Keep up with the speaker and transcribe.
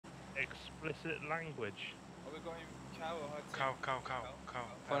explicit language. Are we going cow or hot? Cow.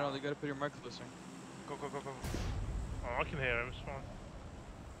 Finally, you gotta put your mic closer. Go. Oh, I can hear him. It's fine.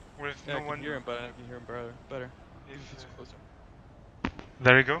 Or if Yeah, no I can one. hear him, but I can hear him better. If If, he's closer.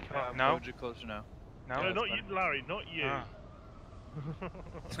 there you go. Yeah, Now. moved you closer now. Now. No, Yeah, not it's you, Larry. Not you. Ah.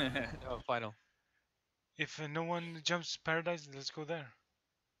 Oh, final. If no one jumps paradise, let's go there.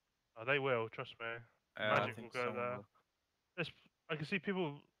 Oh, they will. Trust me. I Magic think will go someone there. will. There's, I can see people.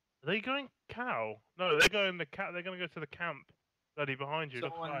 Are they going cow? No, they're going the cat. They're going to go to the camp. Bloody behind you.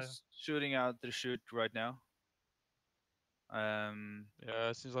 Look fire. Someone's shooting out the chute right now. Yeah,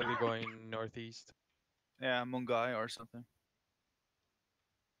 it seems like they're going northeast. Yeah, Mungai or something.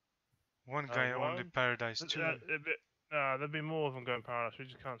 One guy only One. paradise. There'll be more of them going paradise. We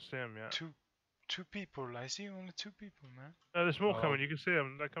just can't see them yet. Two people. I see only 2 people, man. No, there's more Oh. coming. You can see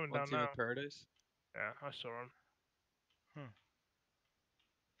them. They're coming One down team now. at paradise. Yeah, I saw them. Hmm.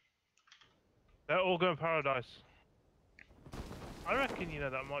 They're all going paradise. I reckon,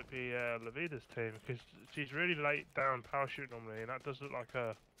 that might be Levida's team, because she's really late down parachute normally, and that does look like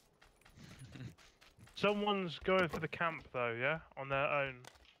her. Someone's going for the camp, though, yeah? On their own.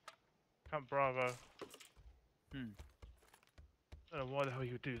 Camp Bravo. I don't know why the hell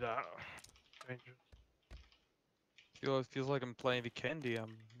you would do that. Dangerous. Feels like I'm playing Vikendi.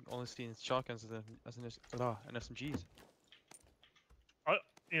 I'm only seeing shotguns as an SMGs.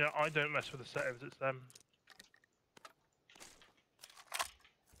 I don't mess with the settings, it's them.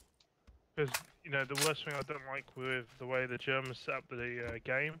 Because, the worst thing I don't like with the way the Germans set up the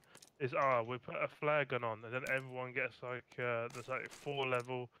game is, we put a flare gun on, and then everyone gets there's like 4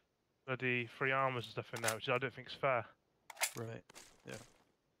 level bloody free armors and stuff in there, which I don't think is fair. Right. Yeah.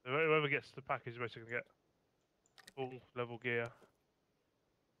 So whoever gets the package is basically going to get full level gear.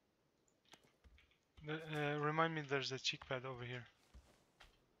 Remind me, there's a cheek pad over here.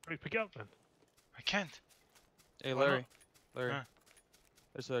 Can we pick it up then? I can't. Hey, Why Larry. Larry. Huh?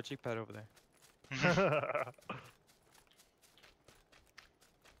 There's a cheek pad over there.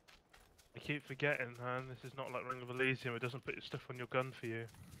 I keep forgetting, man. This is not like Ring of Elysium. It doesn't put your stuff on your gun for you.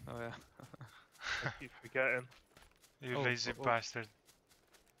 Oh yeah. I keep forgetting. You Oh, lazy oh. bastard.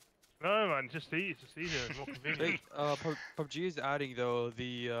 No, man. It's just easier. It's more convenient. Hey, PUBG is adding though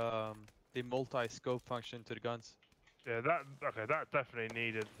the multi-scope function to the guns. Yeah, that definitely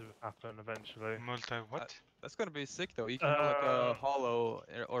needed to happen eventually. Multi what? That's gonna be sick though. You can have like a hollow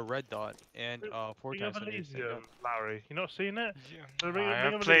or red dot and four Ring of times on your same gun. Elysium, Larry. You not seen it? Yeah. The Ring I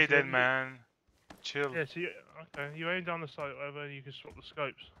of have played it, Elysium, man. Chill. Yeah, so you aim down the sight, whatever, you can swap the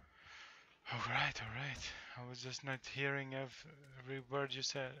scopes. Alright. I was just not hearing every word he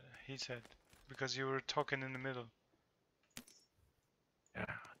said. Because you were talking in the middle. Yeah.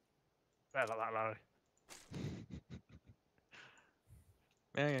 Better like that, Larry.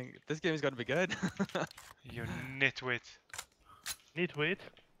 Man, this game's gonna be good. You nitwit. Nitwit.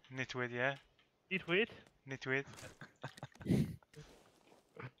 Nitwit, yeah? Nitwit. Nitwit.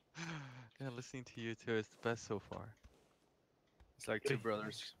 Yeah, listening to you two is the best so far. It's like 2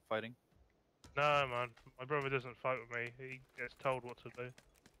 brothers fighting. No, man. My brother doesn't fight with me. He gets told what to do.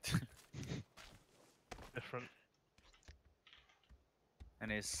 Different.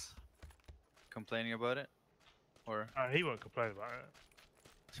 And he's complaining about it? Or He won't complain about it.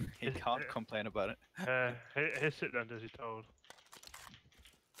 he can't complain about it? He'll sit there and do as he's told.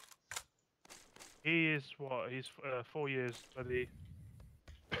 He is what? He's 4 years bloody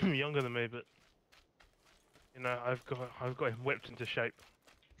younger than me, but I've got him whipped into shape.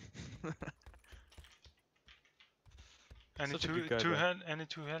 Any Such a good guy, two though. any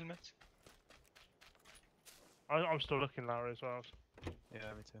 2 helmets? I'm still looking, Larry, as well. Yeah,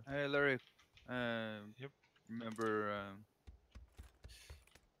 me too. Hey Larry, Yep. remember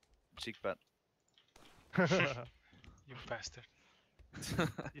cheek pad? You bastard.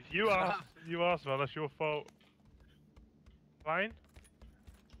 If you ask, man, that's your fault. Fine.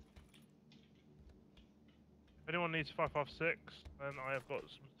 If anyone needs 5.56, then I have got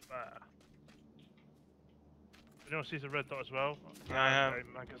some spare. If anyone sees a red dot as well, I have. a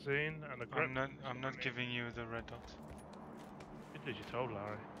magazine and a grip. I'm not giving you the red dot. You did, you told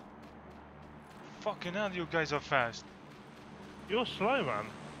Larry. Fucking hell, you guys are fast. You're slow, man.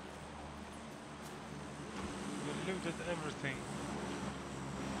 You looted everything.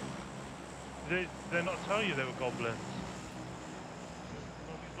 Did they not tell you they were goblins?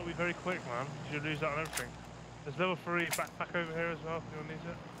 You've got to be very quick, man. You'll lose out on everything. There's level 3 backpack over here as well, if anyone needs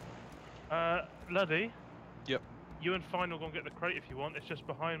it. Luddy? Yep. You and Fine will go and get the crate if you want. It's just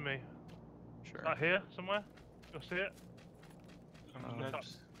behind me. Sure. Right here, somewhere. You'll see it. I'm Uh, not.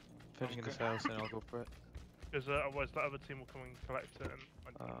 Finishing this house and I'll go for it. Because otherwise that other team will come and collect it and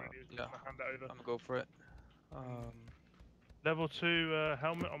I don't really Yeah, I'll hand it over. I'm gonna go for it. Level 2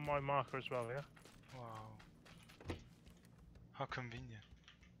 helmet on my marker as well, yeah? Wow. How convenient.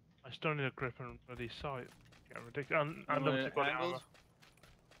 I still need a grip and bloody sight. Getting ridiculous. And You level want 2 it body angled?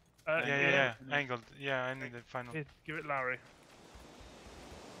 armor. Yeah, angled. Yeah, I need the final. Here, give it Larry.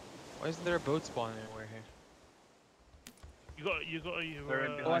 Why isn't there a boat spawn anywhere here? You got you. They're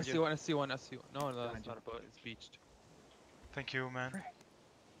in Oh, I behind see you. one. I see one. I see one. No, no, Behind it's you. not a boat. It's beached. Thank you, man.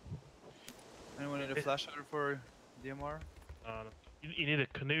 Anyone need a It- flashlight for DMR? You need a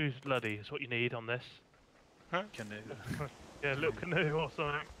canoe, bloody. Is what you need on this. Canoe. Yeah, a little canoe or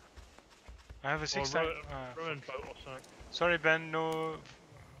something. I have a Or 6 a time. rowing boat or something. Sorry, Ben. No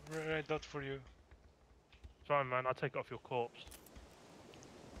red dot for you. Fine, man. I'll take it off your corpse.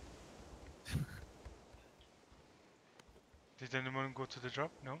 Did anyone go to the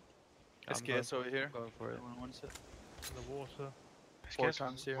drop? No. I'm SKS over here. Going for it. Anyone wants it? In the water. 4 SKS?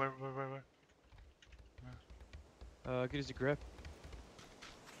 times here. Where? Good as a grip.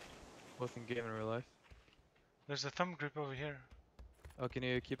 Both in game and real life. There's a thumb grip over here. Oh, can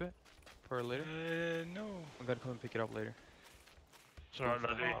you keep it for later? No. I'm gonna come and pick it up later. Sorry, for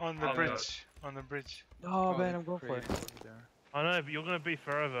bloody. On the I'll do it. bridge. On the bridge. Oh, Ben, the I'm going for it. crate over there. I know, but you're gonna be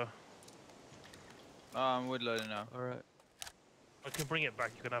forever. Oh, I'm wood loading now. All right. I can bring it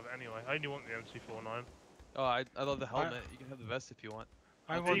back. You can have it anyway. I only want the MC49. Oh, I love the helmet. You can have the vest if you want.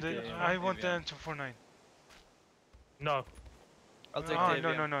 I I'll want take the the I want the AVM. M249. No. I'll take Oh the no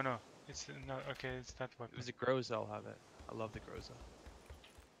AVM. no. It's no okay. It's that If weapon. it was a Groza, I'll have it. I love the Groza.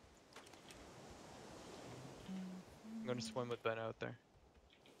 I'm gonna swim with Ben out there.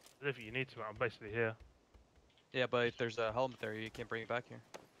 If you need to, I'm basically here. Yeah, but if there's a helmet there, you can't bring it back here.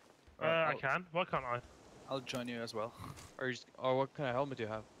 I can. Why can't I? I'll join you as well. Or you just, or what kind of helmet do you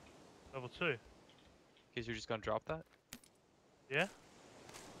have? Level 2. Cause you're just gonna drop that? Yeah.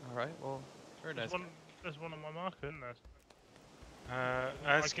 All right. Well, very nice. There's one on my marker, isn't there?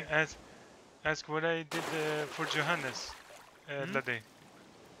 Ask what I did for Johannes Hmm? that day.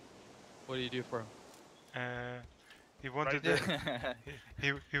 What do you do for him? He wanted there.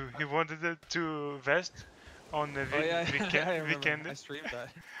 he wanted the 2 vest on the Oh yeah, I remember. weekend. I streamed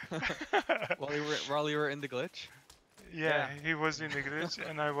that while you were in the glitch. Yeah, he was in the glitch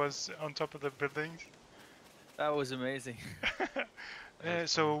and I was on top of the buildings. That was amazing.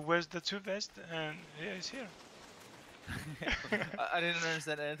 So where's the 2 vest? And yeah, it's here. I didn't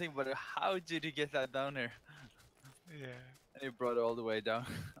understand anything, but how did you get that down here? Yeah. And you brought it all the way down.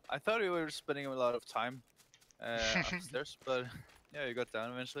 I thought you were spending a lot of time upstairs, but yeah, you got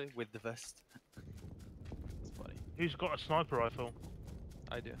down eventually with the vest. It's funny. Who's got a sniper rifle?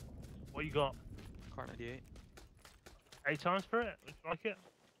 I do. What you got? Car 98. 8 times for it? Would you like it?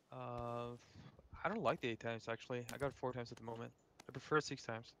 I don't like the 8 times actually. I got it 4 times at the moment. I prefer 6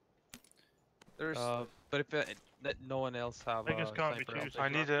 times. There's But if no one else have Beggars can't be sniper, I'll choosers.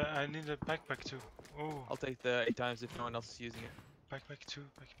 take I need a backpack too. Oh, I'll take the 8 times if no one else is using it. backpack 2,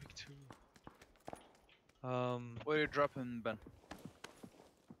 backpack 2. where are you dropping, Ben?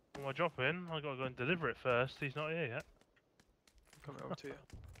 When I drop in, I gotta go and deliver it first. He's not here yet. Coming over to you.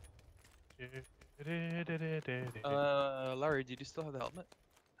 Uh, Larry, did you still have the helmet?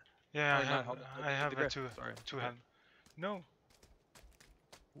 Yeah, Or not helmet, I have the a grip, 2 sorry. 2 hand. No.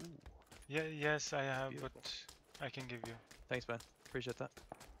 Ooh. Yeah, yes, I have, Beautiful. but I can give you. Thanks, man. Appreciate that.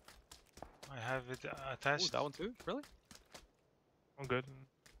 I have it Ooh, attached. that one too? Really? I'm good.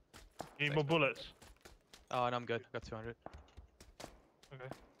 You need Thanks, more man. bullets? Oh, no, I'm good. I got 200. Okay.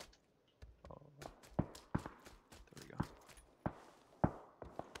 Oh. There we go.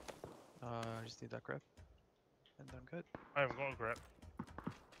 I just need that grip. And I'm good. I haven't got a grip.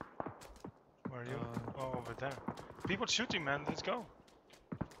 Where are you? Uh, Oh, over there. People shooting, man. Let's go.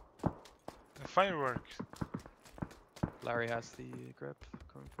 The fireworks. Larry has the grip.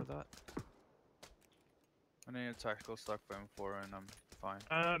 Coming for that. I need a tactical stock for M4 and I'm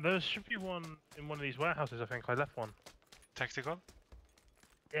fine. There should be one in one of these warehouses, I think. I left one. Tactical?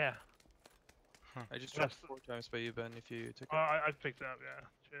 Yeah. I just Yes. dropped 4 times by you, Ben, if you took it. I picked it up, yeah.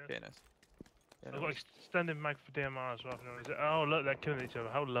 Cheers. Okay, nice. Yeah, I've no got worries. extended mag for DMR as well. if you want to use it. Oh, look, they're killing each other.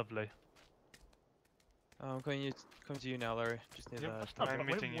 How lovely. I'm coming to you now, Larry. Just need Yep. that. That's not I'm bad.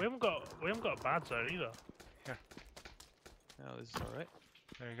 meeting we you. haven't got a bad zone either. No, this is alright.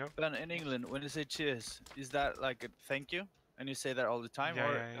 There you go. Ben, in England, when you say cheers, is that like a thank you? And you say that all the time? Yeah,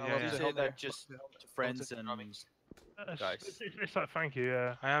 or yeah, do yeah, you yeah. say that just to friends to and... drumming. Guys. It's like thank you,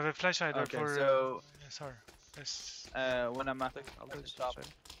 yeah. I have a flashlight Okay, for. so Sorry. Yes. when I'm at I'll the take shop shot.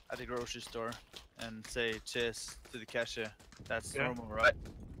 at the grocery store and say cheers to the cashier, that's Yeah. normal, right?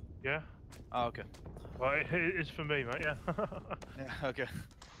 Yeah. Oh, okay. Well, it's for me, mate. Yeah. Yeah, okay.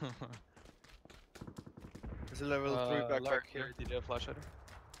 There's a level 3 backpack Larry, here. did you have a flashlight?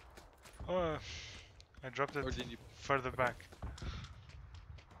 Oh, I dropped it Or did you? further okay. back.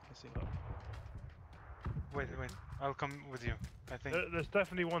 I see. Wait, I'll come with you. I think. There's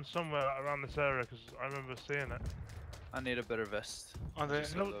definitely one somewhere around this area because I remember seeing it. I need a better vest. On the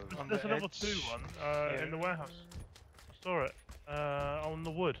Just a Level- low- on There's the a level 2 edge. one Yeah. in the warehouse. I saw it on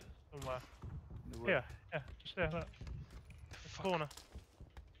the wood somewhere. in the wood. Yeah, just there. Look. The Fuck. corner.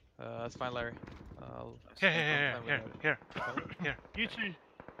 That's fine, Larry. I'll Here, fine without it. here. You two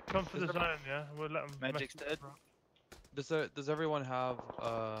come for the Is zone, there- yeah? We'll let them. Magic's dead. Does everyone have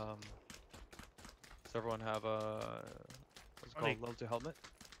Does everyone have what's it I called, need- level 2 helmet?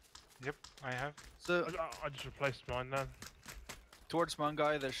 Yep, I have. So I just replaced mine then. towards one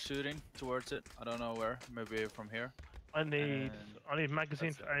guy, they're shooting towards it. I don't know where. Maybe from here. I need And magazine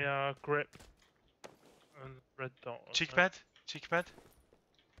that's for AR, grip, and red dot. or Cheek something. pad? Cheek pad?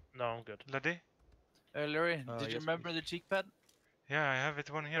 No, I'm good. Laddie? Larry, did you yes, remember please. the cheek pad? Yeah, I have it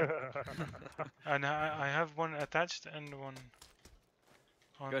one here. And I have one attached and one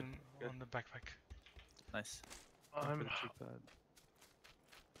on Good. on the backpack. Nice. For I'm the cheek pad.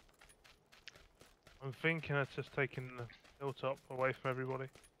 thinking of just taking the hilltop away from everybody.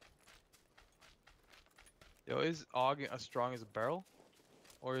 Yo, is Og as strong as a barrel?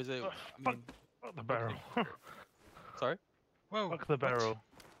 Or is it, I fuck. mean, Fuck the barrel. sorry? Whoa! Fuck the what? barrel.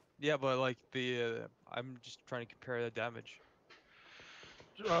 Yeah, but like I'm just trying to compare the damage.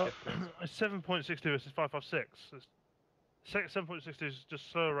 It's 7.62 versus 5.56. 7.62 is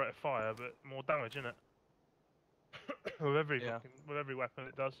just slower rate of fire, but more damage, innit? with every Yeah. with every weapon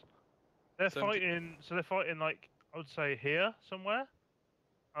it does. They're 70 fighting. So they're fighting like I would say here somewhere.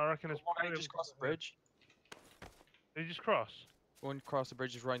 I reckon it's. Why probably just cross the bridge? Did you just cross? One cross the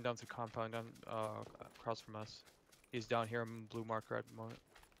bridge is running down to the compound down across from us. He's down here in blue marker at the moment.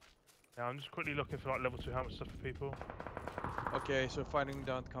 Yeah, I'm just quickly looking for like level 2 helmet stuff for people. Okay, so fighting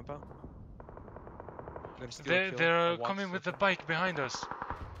down the compound. I'm gonna steal a kill. I They're want coming to with the steal bike behind us.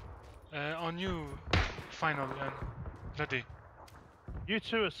 On you, Final and Laddie. You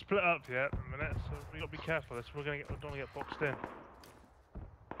two are split up, yeah, at the minute, so we gotta be careful. This we don't wanna get boxed in.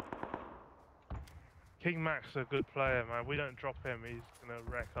 King Max is a good player, man. We don't drop him, he's gonna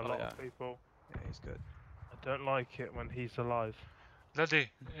wreck a Oh, lot yeah. of people. Yeah, he's good. I don't like it when he's alive. Laddie,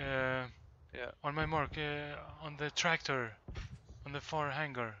 Yeah. on my mark, on the tractor, on the far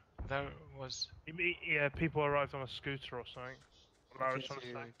hangar, there was. Yeah, people arrived on a scooter or something. What I was Can't trying to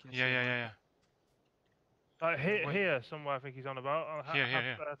see- say. can't Yeah, see yeah, him. yeah, yeah. Like Wait. here somewhere, I think he's on about. I'll Here,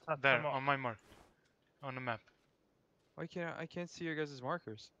 here. tap There, him up. on my mark, on the map. Why can't I can't see your guys'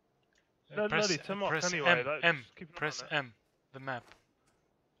 markers? No, press Laddie, turn 'em off press anyway, M, like, M, just keep an eye press on it. M, the map.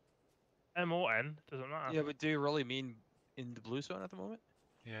 M or N, doesn't matter. Yeah, but do you really mean in the blue zone at the moment?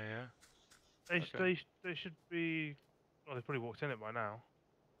 Yeah, yeah. They should be. Well, they probably walked in it by now.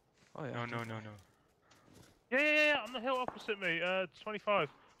 Oh yeah. No, no, no, definitely. no. Yeah, on the hill opposite me. It's 25.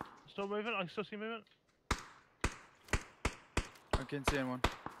 Still moving? I can still see movement. I can't see anyone.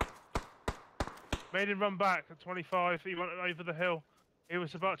 Made him run back at 25. He went over the hill. He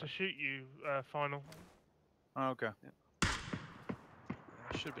was about to shoot you, Final. Oh, okay.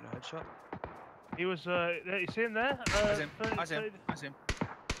 Should have been a headshot. He was, you see him there? I see him. 30 I see him. 30 I see him.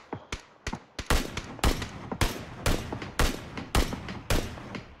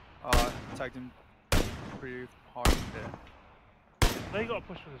 Tagged him pretty hard there. They got to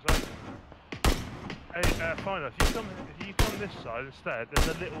push for the zone. Hey, Final, if you come this side instead, there's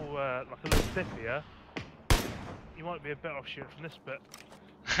a little, like a little dip here. You might be a bit off shooting from this bit.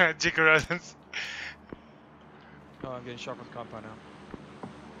 Jiggeradens. Oh, I'm getting shot from the compound now.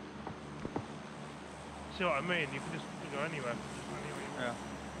 See what I mean? You can just go anywhere. Yeah.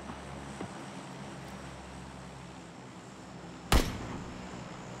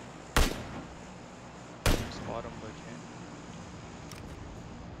 Spot him, but I can't.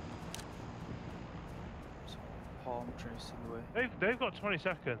 Palm trees in the way. They've got 20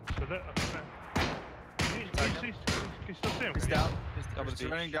 seconds, so they're. Can you still see him? He's Can you? down. Down He's the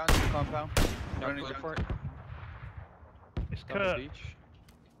beach. running down to the compound. Yeah, Running go down. for it. It's Down by Kurt. the beach.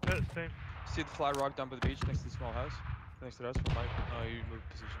 Kurt's team. See the fly rock down by the beach next to the small house? Next to us? Oh, you moved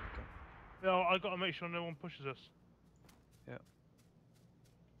position, okay. Yeah, I gotta make sure no one pushes us.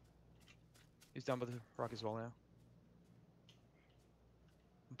 He's down by the rock as well now.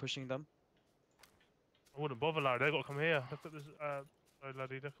 I'm pushing them. I wouldn't bother, Larry. They gotta come here. Look at this. Sorry,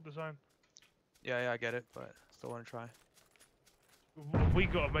 laddie. Look at the zone. Yeah, I get it, but still want to try. We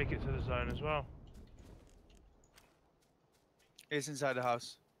gotta make it to the zone as well. He's inside the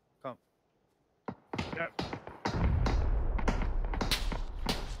house. Yep.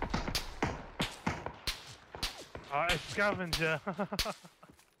 It's scavenger.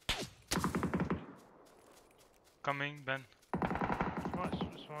 Coming, Ben.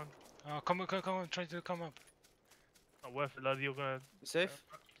 It's fine. Oh, come on, try to come up. Not worth it, Luddy. You're gonna. You safe?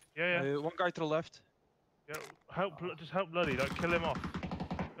 Yeah, yeah. One guy to the left. Yeah. Just help Luddy. Like, kill him off.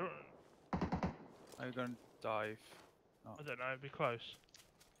 Are you gonna dive? I don't know. It'd be close.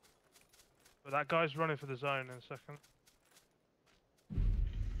 But that guy's running for the zone in a second.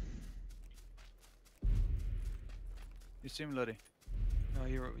 You see him, Luddy? No,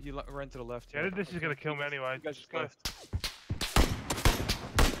 you ran to the left. Yeah, this is gonna kill me anyway. You guys Just just go. left.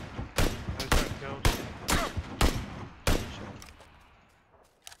 There's no kills.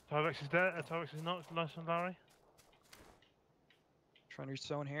 Tyvex is dead. Tyvex is not. Nice one, Larry. Trying to reach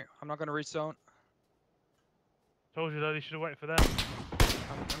zone here. I'm not gonna reach zone. Told you, Luddy. Should have waited for that.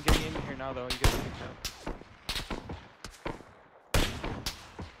 I'm getting in here now though. You guys picked up.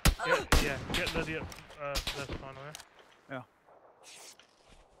 Yeah, get Luddy up. That's fine, yeah.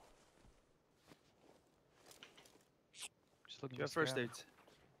 Just looking Do you for have first scav. aid?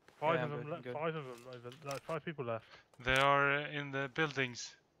 Five Yeah, of I'm them good, I'm left. good. 5 of them. Like 5 people left. They are in the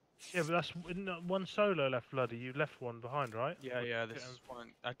buildings. Yeah, but that's one solo left, Luddy. You left one behind, right? Yeah, this is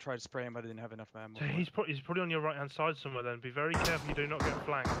one. I tried to spray him, but I didn't have enough ammo. So for he's it. he's probably on your right hand side somewhere. Then be very careful you do not get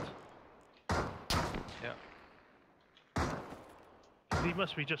flanked. Yeah. 'Cause he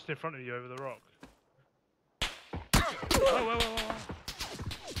must be just in front of you over the rock. Whoa.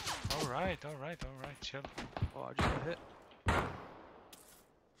 Alright, chill. Oh, I just got hit.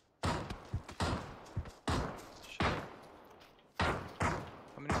 Shit.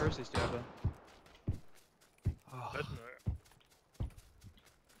 How many first aids do you have then? Doesn't it?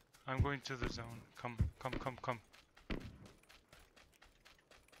 I'm going to the zone. Come.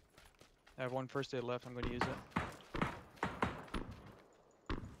 I have one first aid left. I'm going to use it.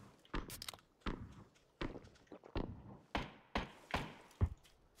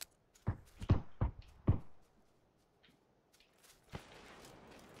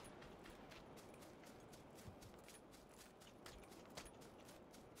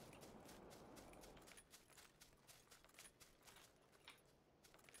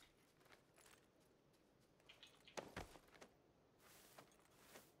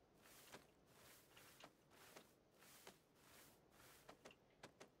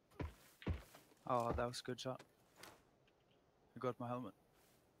 Oh, that was a good shot. I got my helmet.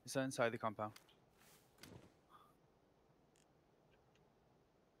 Is that inside the compound?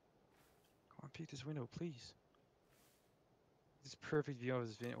 Come on, peek this window, please. This perfect view of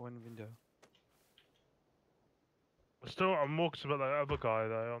this one window. I'm more concerned about that other guy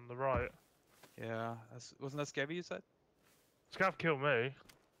though on the right. Yeah, wasn't that Scabby you said? Scav killed me.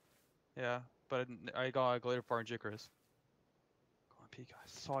 Yeah, but I got a glider bar and Jickers. Come on, peek. I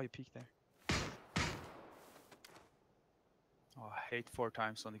saw you peek there. Oh, I hate 4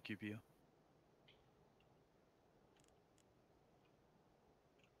 times on the QPU.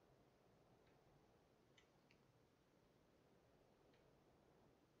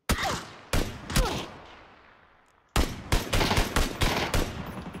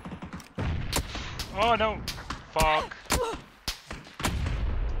 Oh no! Fuck!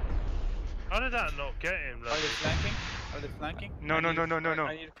 How did that not get him? Are Like, they flanking? Are they flanking? No.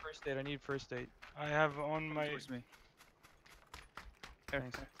 I need first aid. I need first aid. I have on Come my. towards me. Here.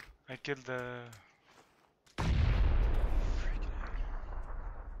 Thanks. I killed the.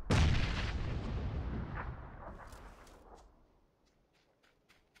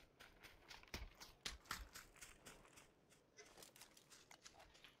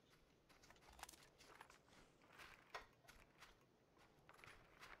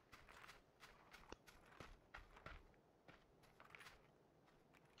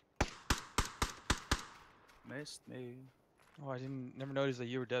 Missed me. Oh, I never noticed that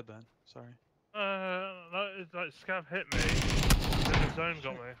you were dead, Ben. Sorry. no, it's like Scav hit me. Then the zone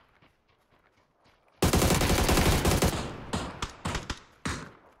got me.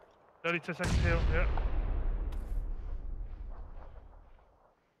 32 seconds heal. Yeah.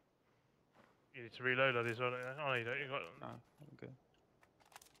 You need to reload all these, don't you? Oh, no, you don't. You got. No, I'm good.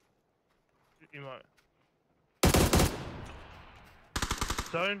 You might.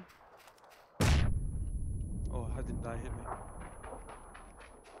 Zone. Oh, how did that hit me?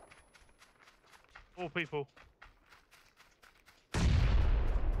 4 people.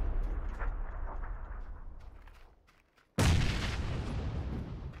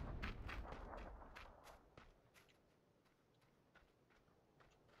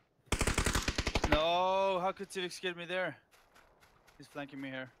 No, how could Civics get me there? He's flanking me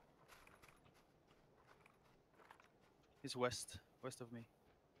here. He's west of me.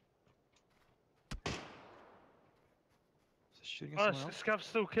 shooting at Oh, someone else. Scav's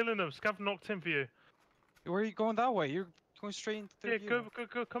still killing them. Scav knocked him for you. Where are you going that way? You're going straight into their Yeah, view.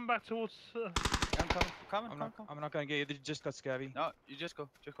 go, come back towards. Yeah, I'm coming. I'm not gonna get you. They just got scabby. No, you just go.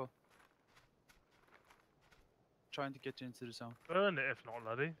 Trying to get you into the zone. Burn it if not,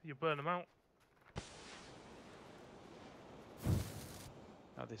 laddie. You burn them out.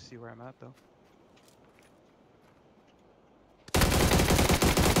 Now they see where I'm at though.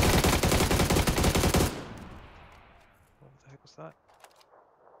 What the heck was that?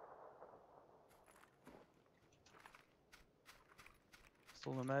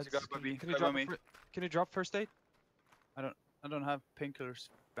 Still no meds. He's got by me, Can you right drop? by me. Can you drop first aid? I don't have painkillers,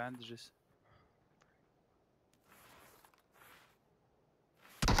 bandages.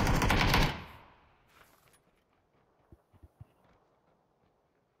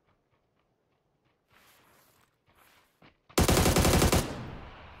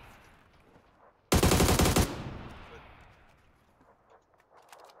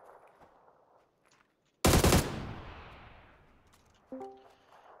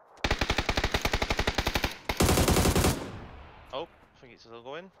 Oh, I think it's still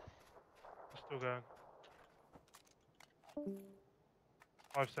going. Still going.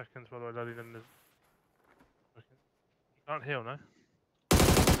 5 seconds, by the way, laddie. Then there's. Okay. You can't heal, no?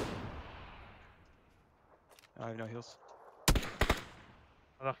 I have no heals.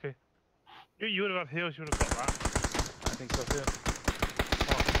 Lucky. You would have had heals. You would have got that. I think so too.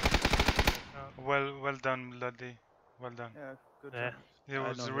 Well done, Bloody. Well done. Yeah, good Yeah. job. It I had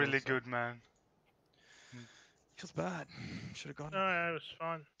was no really heals, so- good, man. Feels bad. Should have gone. No, it was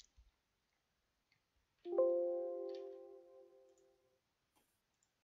fine.